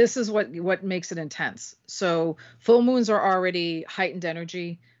 this is what makes it intense. So full moons are already heightened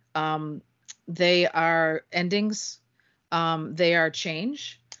energy. They are endings. They are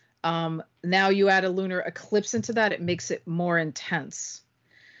change. Now you add a lunar eclipse into that, it makes it more intense.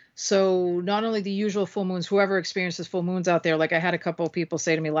 So not only the usual full moons, whoever experiences full moons out there, like I had a couple of people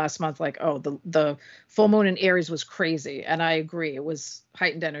say to me last month, like, oh, the full moon in Aries was crazy. And I agree. It was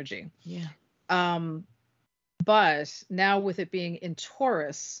heightened energy. Yeah. But now with it being in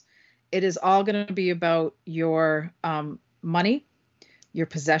Taurus, It is all going to be about your money, your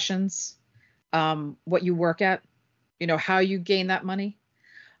possessions, what you work at, how you gain that money.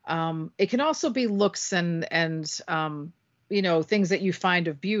 It can also be looks and things that you find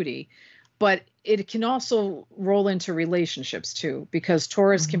of beauty, but it can also roll into relationships too, because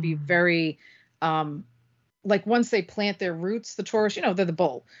Taurus can be very, like once they plant their roots, the Taurus, they're the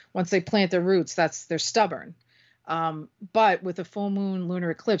bull. Once they plant their roots, they're stubborn. But with a full moon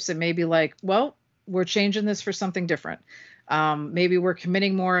lunar eclipse, it may be like, well, we're changing this for something different. Maybe we're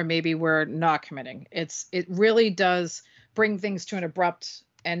committing more, and maybe we're not committing. It really does bring things to an abrupt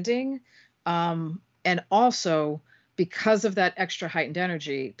ending. And also, because of that extra heightened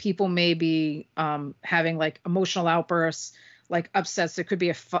energy, people may be having like emotional outbursts, like upsets. There could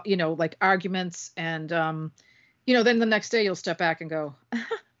be like arguments, and then the next day you'll step back and go,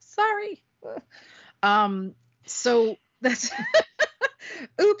 sorry. So that's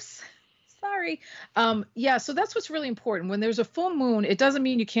oops, sorry. So that's what's really important. When there's a full moon, it doesn't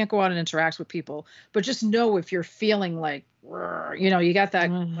mean you can't go out and interact with people, but just know if you're feeling like, you got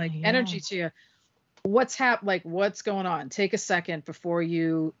that energy to you. What's what's going on? Take a second before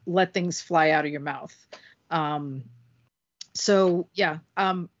you let things fly out of your mouth. Heightened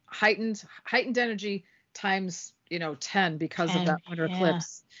energy times 10 because of that winter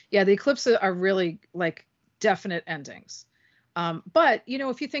eclipse. Yeah, the eclipses are really like definite endings. But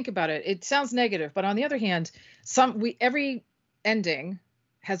if you think about it, it sounds negative, but on the other hand, every ending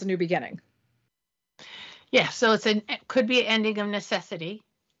has a new beginning. Yeah, so it could be an ending of necessity.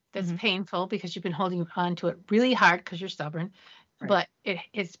 That's painful because you've been holding on to it really hard because you're stubborn, right. But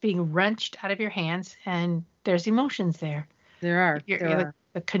it's being wrenched out of your hands, and there's emotions there. There are.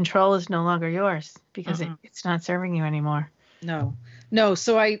 The control is no longer yours because it's not serving you anymore. No.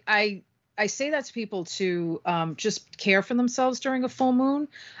 So I say that to people to just care for themselves during a full moon.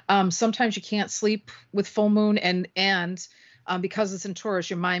 Sometimes you can't sleep with full moon, and because it's in Taurus,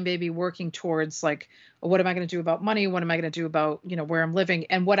 your mind may be working towards like, what am I going to do about money? What am I going to do about, where I'm living?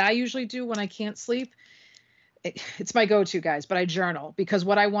 And what I usually do when I can't sleep, it's my go-to, guys, but I journal, because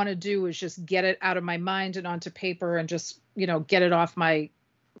what I want to do is just get it out of my mind and onto paper and just, get it off my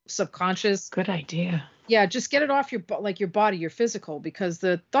subconscious. Good idea. Yeah. Just get it off your body, your physical, because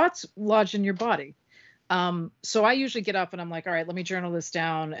the thoughts lodge in your body. So I usually get up and I'm like, all right, let me journal this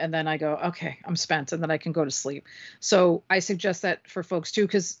down. And then I go, okay, I'm spent. And then I can go to sleep. So I suggest that for folks too,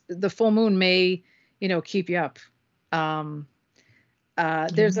 because the full moon may, keep you up. There's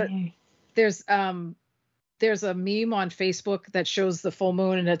a meme on Facebook that shows the full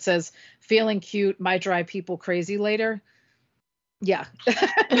moon and it says, feeling cute might drive people crazy later. Yeah.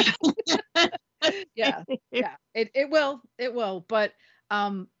 Yeah. It will. But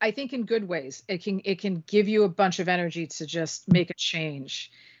I think in good ways, it can give you a bunch of energy to just make a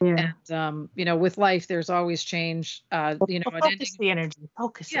change. Yeah. And with life, there's always change. Focus the energy.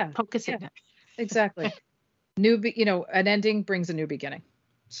 Focus it. Exactly. An ending brings a new beginning.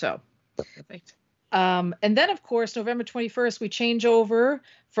 So perfect. And then of course, November 21st, we change over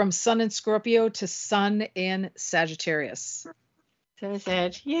from Sun in Scorpio to Sun in Sagittarius.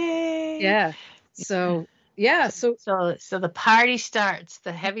 Sag. Yay. Yeah. So. Yeah. So the party starts.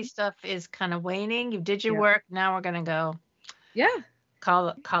 The heavy stuff is kind of waning. You did your work. Now we're going to go. Yeah.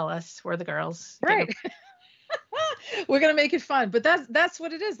 Call us. We're the girls. Right. We're going to make it fun. But that's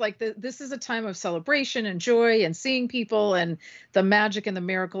what it is. Like this is a time of celebration and joy and seeing people and the magic and the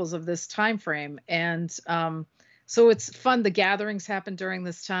miracles of this time frame. And so it's fun. The gatherings happen during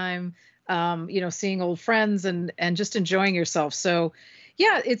this time, seeing old friends and just enjoying yourself. So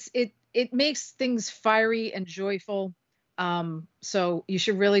yeah, it makes things fiery and joyful. So you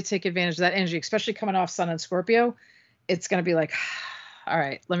should really take advantage of that energy, especially coming off Sun and Scorpio. It's going to be like, all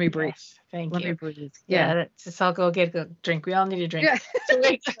right, let me breathe. Yes, thank you. Let me breathe. Yeah. Let's all go get a drink. We all need a drink. Yeah.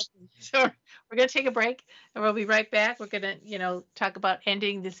 So we're going to take a break and we'll be right back. We're going to, talk about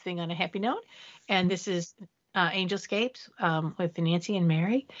ending this thing on a happy note. And this is Angelscapes with Nancy and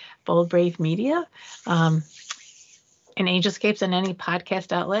Mary, Bold Brave Media. And Angelscapes on any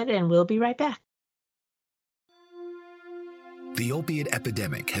podcast outlet, and we'll be right back. The opiate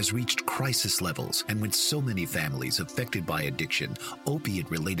epidemic has reached crisis levels, and with so many families affected by addiction,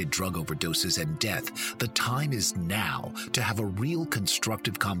 opiate-related drug overdoses, and death, the time is now to have a real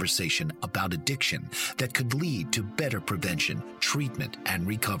constructive conversation about addiction that could lead to better prevention, treatment, and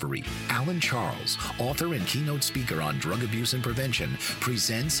recovery. Alan Charles, author and keynote speaker on drug abuse and prevention,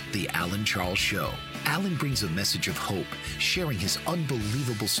 presents The Alan Charles Show. Alan brings a message of hope, sharing his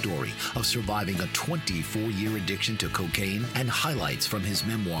unbelievable story of surviving a 24-year addiction to cocaine and highlights from his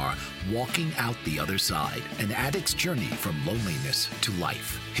memoir, Walking Out the Other Side, an addict's journey from loneliness to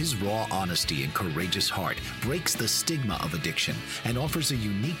life. His raw honesty and courageous heart breaks the stigma of addiction and offers a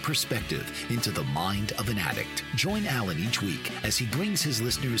unique perspective into the mind of an addict. Join Alan each week as he brings his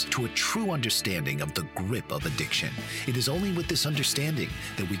listeners to a true understanding of the grip of addiction. It is only with this understanding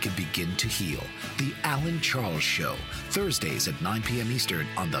that we can begin to heal. The Alan Charles Show, Thursdays at 9 p.m. Eastern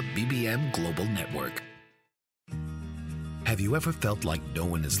on the BBM Global Network. Have you ever felt like no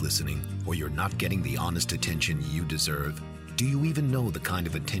one is listening, or you're not getting the honest attention you deserve? Do you even know the kind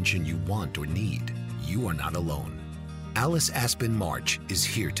of attention you want or need? You are not alone. Alice Aspen March is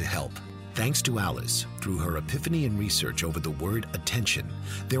here to help. Thanks to Alice, through her epiphany and research over the word attention,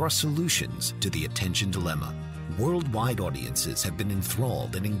 there are solutions to the attention dilemma. Worldwide audiences have been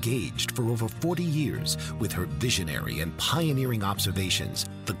enthralled and engaged for over 40 years with her visionary and pioneering observations.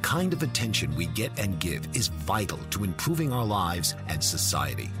 The kind of attention we get and give is vital to improving our lives and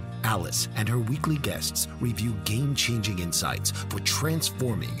society. Alice and her weekly guests review game-changing insights for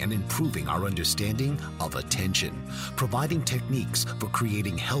transforming and improving our understanding of attention, providing techniques for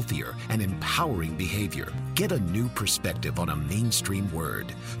creating healthier and empowering behavior. Get a new perspective on a mainstream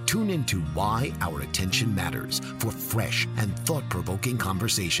word. Tune into Why Our Attention Matters for fresh and thought-provoking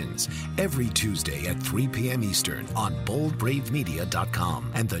conversations every Tuesday at 3 p.m. Eastern on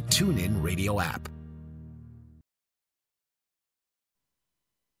BoldBraveMedia.com and the TuneIn Radio app.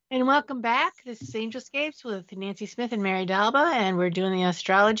 And welcome back. This is Angelscapes with Nancy Smith and Mary Dalba, and we're doing the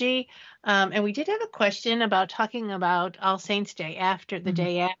astrology. And we did have a question about talking about All Saints Day, after the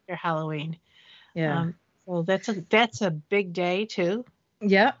day after Halloween. Yeah. So that's a big day too.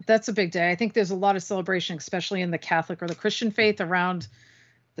 Yeah, that's a big day. I think there's a lot of celebration, especially in the Catholic or the Christian faith, around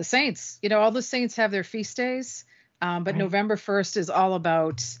the saints. You know, all the saints have their feast days, but right. November 1st is all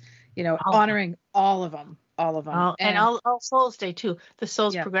about, honoring all of them. And All Souls Day too, the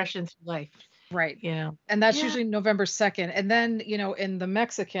soul's progression through life. Right. Yeah. And that's usually November 2nd. And then, in the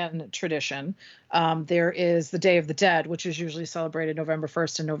Mexican tradition, there is the Day of the Dead, which is usually celebrated November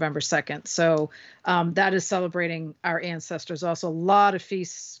 1st and November 2nd. So that is celebrating our ancestors. Also, a lot of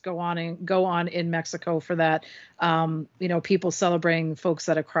feasts go on in Mexico for that. People celebrating folks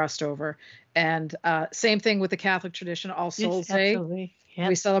that have crossed over. And same thing with the Catholic tradition, All Souls Day. Absolutely. Yep.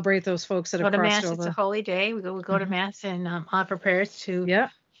 We celebrate those folks that have crossed over. It's a holy day. We go to Mass and offer prayers to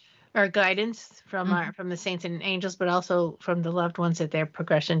our guidance from the saints and angels, but also from the loved ones, that their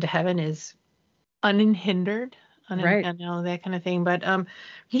progression to heaven is unhindered, right? And all that kind of thing. But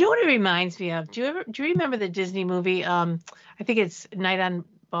you know what it reminds me of? Do you remember the Disney movie? I think it's Night on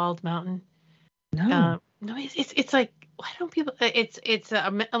Bald Mountain. No, it's like, why don't people? It's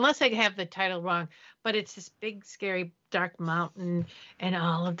unless I have the title wrong, but it's this big scary dark mountain and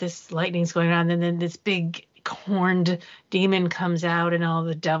all of this lightning's going on, and then this big horned demon comes out, and all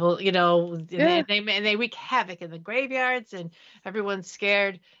the devil, they wreak havoc in the graveyards, and everyone's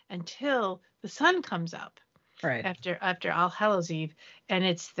scared until the sun comes up, right after All Hallows Eve, and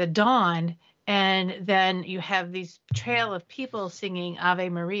it's the dawn. And then you have these trail of people singing Ave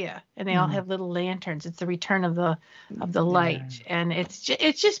Maria, and they all have little lanterns. It's the return of the light, and it's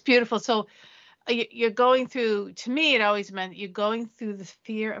just beautiful. So you're going through. To me, it always meant you're going through the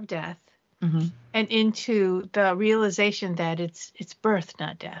fear of death, and into the realization that it's birth,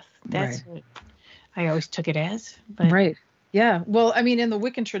 not death. That's what I always took it as. But. Right. Yeah. Well, I mean, in the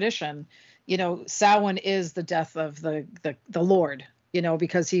Wiccan tradition, Samhain is the death of the Lord.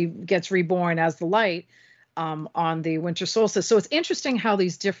 Because he gets reborn as the light on the winter solstice. So it's interesting how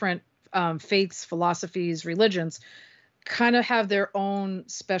these different faiths, philosophies, religions kind of have their own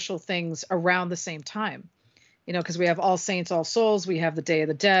special things around the same time. Because we have All Saints, All Souls, we have the Day of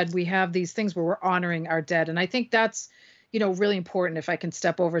the Dead, we have these things where we're honoring our dead. And I think that's, really important. If I can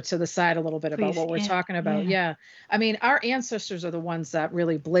step over to the side a little bit about what we're talking about. Yeah. I mean, our ancestors are the ones that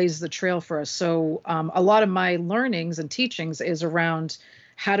really blaze the trail for us. So a lot of my learnings and teachings is around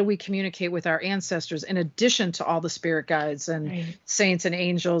how do we communicate with our ancestors, in addition to all the spirit guides and saints and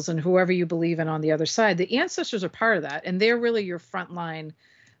angels and whoever you believe in on the other side. The ancestors are part of that. And they're really your front line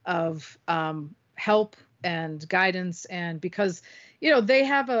of help and guidance. And because, they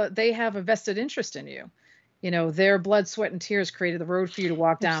have a vested interest in you. Their blood, sweat, and tears created the road for you to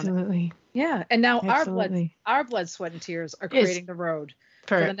walk down. Absolutely. Yeah. And now our blood, sweat, and tears are creating the road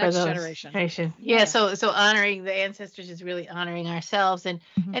for the next generation. Yeah. So honoring the ancestors is really honoring ourselves. And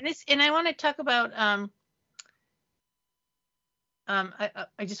I want to talk about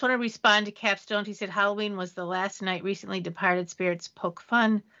I just want to respond to Capstone. He said Halloween was the last night recently departed spirits poke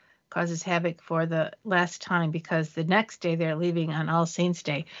fun, causes havoc for the last time, because the next day they're leaving on All Saints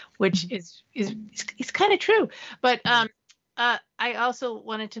Day, which is kind of true. But I also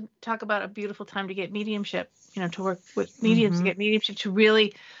wanted to talk about a beautiful time to get mediumship, to work with mediums, to get mediumship, to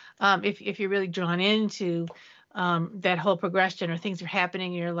really, if you're really drawn into that whole progression, or things are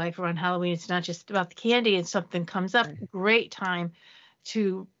happening in your life around Halloween, it's not just about the candy, and something comes up, great time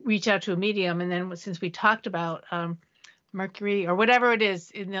to reach out to a medium. And then since we talked about Mercury or whatever it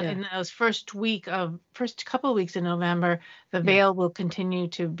is in those first couple of weeks in November, the veil will continue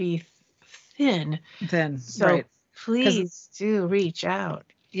to be thin. So please do reach out.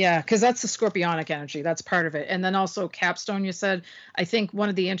 Yeah, because that's the scorpionic energy. That's part of it. And then also capstone, you said. I think one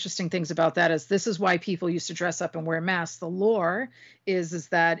of the interesting things about that is this is why people used to dress up and wear masks. The lore is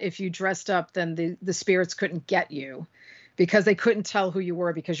that if you dressed up, then the spirits couldn't get you, because they couldn't tell who you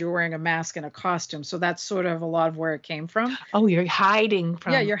were because you were wearing a mask and a costume. So that's sort of a lot of where it came from. Oh, you're hiding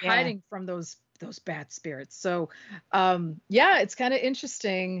from. Yeah, you're hiding from those bad spirits. So it's kind of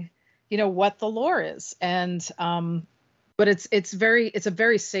interesting, what the lore is. And but it's a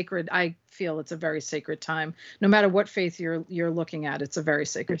very sacred, I feel it's a very sacred time. No matter what faith you're looking at, it's a very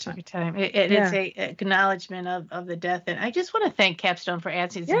sacred time. It's a acknowledgement of the death. And I just want to thank Capstone for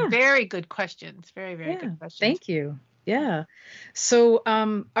answering some very good questions. Very, very good questions. Thank you. Yeah. So,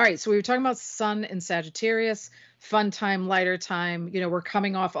 all right. So we were talking about Sun in Sagittarius, fun time, lighter time. We're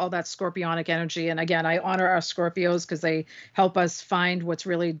coming off all that scorpionic energy. And again, I honor our Scorpios because they help us find what's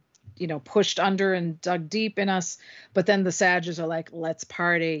really, pushed under and dug deep in us. But then the Sages are like, let's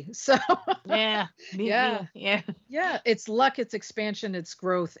party. So yeah. It's luck, it's expansion, it's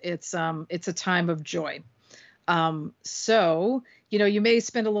growth. It's a time of joy. So, you may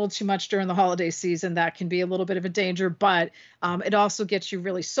spend a little too much during the holiday season. That can be a little bit of a danger, but it also gets you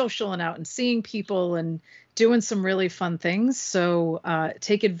really social and out and seeing people and doing some really fun things. So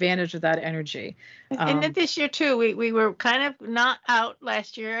take advantage of that energy. And then this year too, we were kind of not out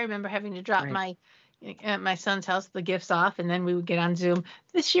last year. I remember having to drop at my son's house the gifts off, and then we would get on Zoom.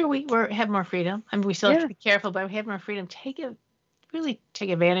 This year we have more freedom. I mean, we still have to be careful, but we have more freedom. Really take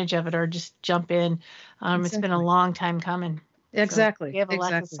advantage of it, or just jump in. It's been a long time coming. Exactly. So we have a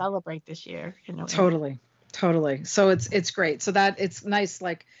lot to celebrate this year. Totally. So it's great. So that it's nice,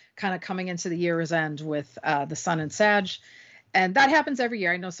 like kind of coming into the year's end with the Sun and Sag. And that happens every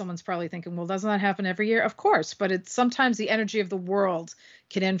year. I know someone's probably thinking, well, doesn't that happen every year? Of course, but it's sometimes the energy of the world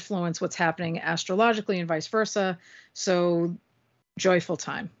can influence what's happening astrologically and vice versa. So joyful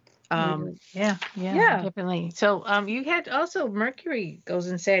time. Definitely. So you had also Mercury goes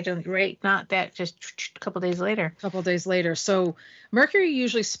in Sag, right? Not that, just a couple days later. So Mercury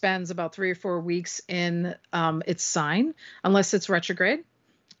usually spends about 3 or 4 weeks in its sign, unless it's retrograde.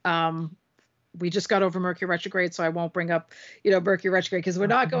 We just got over Mercury retrograde, so I won't bring up, Mercury retrograde, because we're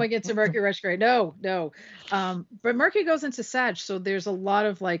not going into Mercury retrograde. No. But Mercury goes into Sag, so there's a lot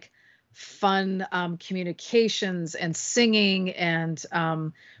of like fun communications and singing and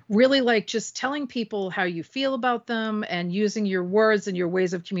really like just telling people how you feel about them and using your words and your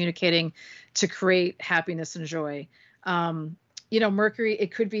ways of communicating to create happiness and joy. Mercury,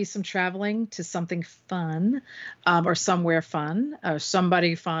 it could be some traveling to something fun or somewhere fun or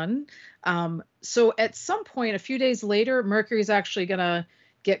somebody fun. So at some point, a few days later, Mercury is actually going to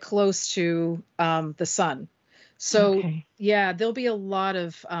get close to the Sun. So, there'll be a lot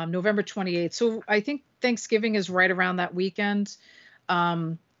of November 28th. So I think Thanksgiving is right around that weekend.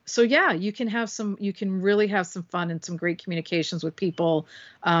 You can really have some fun and some great communications with people.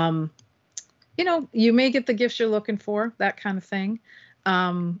 You may get the gifts you're looking for, that kind of thing.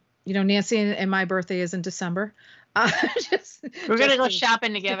 Nancy and my birthday is in December. We're going to go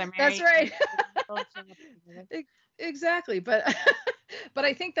shopping together, Mary. That's right. Exactly. But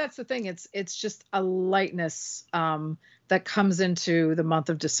I think that's the thing. It's just a lightness that comes into the month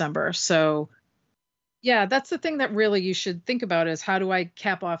of December. So that's the thing that really you should think about is, how do I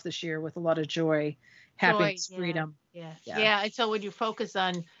cap off this year with a lot of joy, happiness, freedom? Yeah. And so when you focus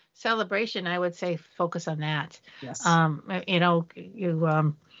on celebration, I would say focus on that. Yes.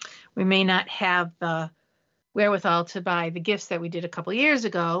 We may not have the wherewithal to buy the gifts that we did a couple of years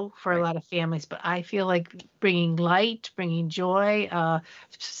ago for a lot of families, but I feel like bringing light, bringing joy,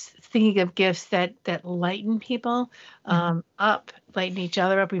 thinking of gifts that lighten people up, lighten each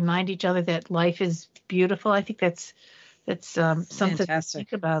other up, remind each other that life is beautiful. I think that's something fantastic to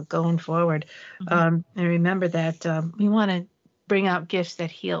think about going forward. And remember that we want to bring out gifts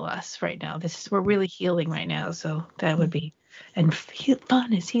that heal us right now. We're really healing right now, so that would be. And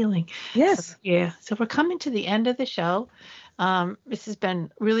fun is healing. Yes. So we're coming to the end of the show. This has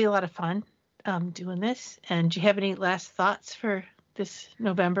been really a lot of fun doing this. And do you have any last thoughts for this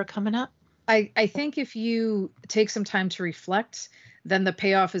November coming up? I think if you take some time to reflect, then the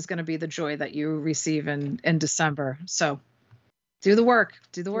payoff is going to be the joy that you receive in December. So Do the work.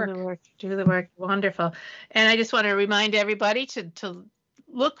 Do the work. Wonderful. And I just want to remind everybody to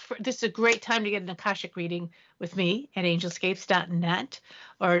look for, this is a great time to get an Akashic reading with me at angelscapes.net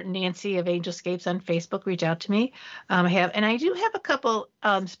or Nancy of Angelscapes on Facebook. Reach out to me. I do have a couple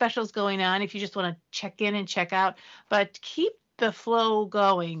specials going on if you just want to check in and check out, but keep the flow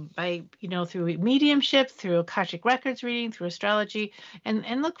going by, through mediumship, through Akashic Records reading, through astrology,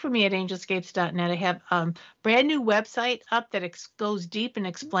 and look for me at angelscapes.net. I have brand new website up that goes deep in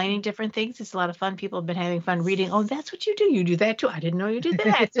explaining different things. It's a lot of fun. People have been having fun reading. Oh, that's what you do. You do that too. I didn't know you did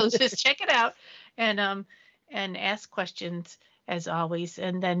that. So just check it out and ask questions as always.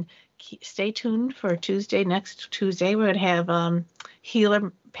 And then stay tuned for next Tuesday. We're going to have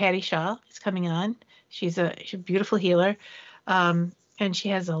healer Patty Shaw is coming on. She's a beautiful healer. And she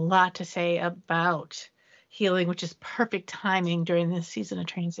has a lot to say about healing, which is perfect timing during this season of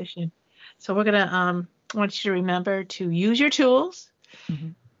transition. So we're going to want you to remember to use your tools,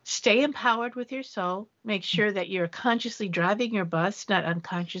 stay empowered with your soul, make sure that you're consciously driving your bus, not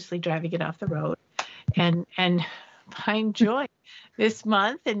unconsciously driving it off the road, and find joy this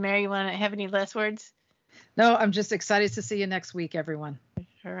month. And Mary, you want to have any last words? No, I'm just excited to see you next week, everyone.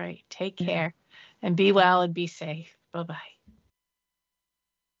 All right. Take care and be well and be safe. Bye-bye.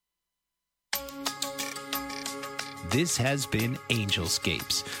 This has been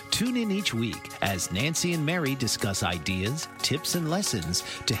Angelscapes. Tune in each week as Nancy and Mary discuss ideas, tips, and lessons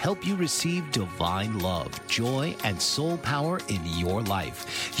to help you receive divine love, joy, and soul power in your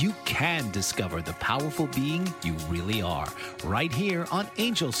life. You can discover the powerful being you really are right here on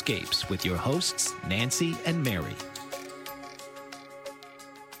Angelscapes with your hosts, Nancy and Mary.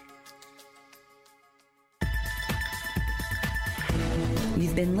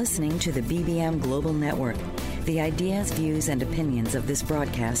 You've been listening to the BBM Global Network. The ideas, views, and opinions of this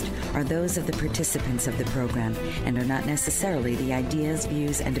broadcast are those of the participants of the program and are not necessarily the ideas,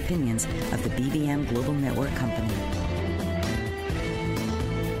 views, and opinions of the BBM Global Network Company.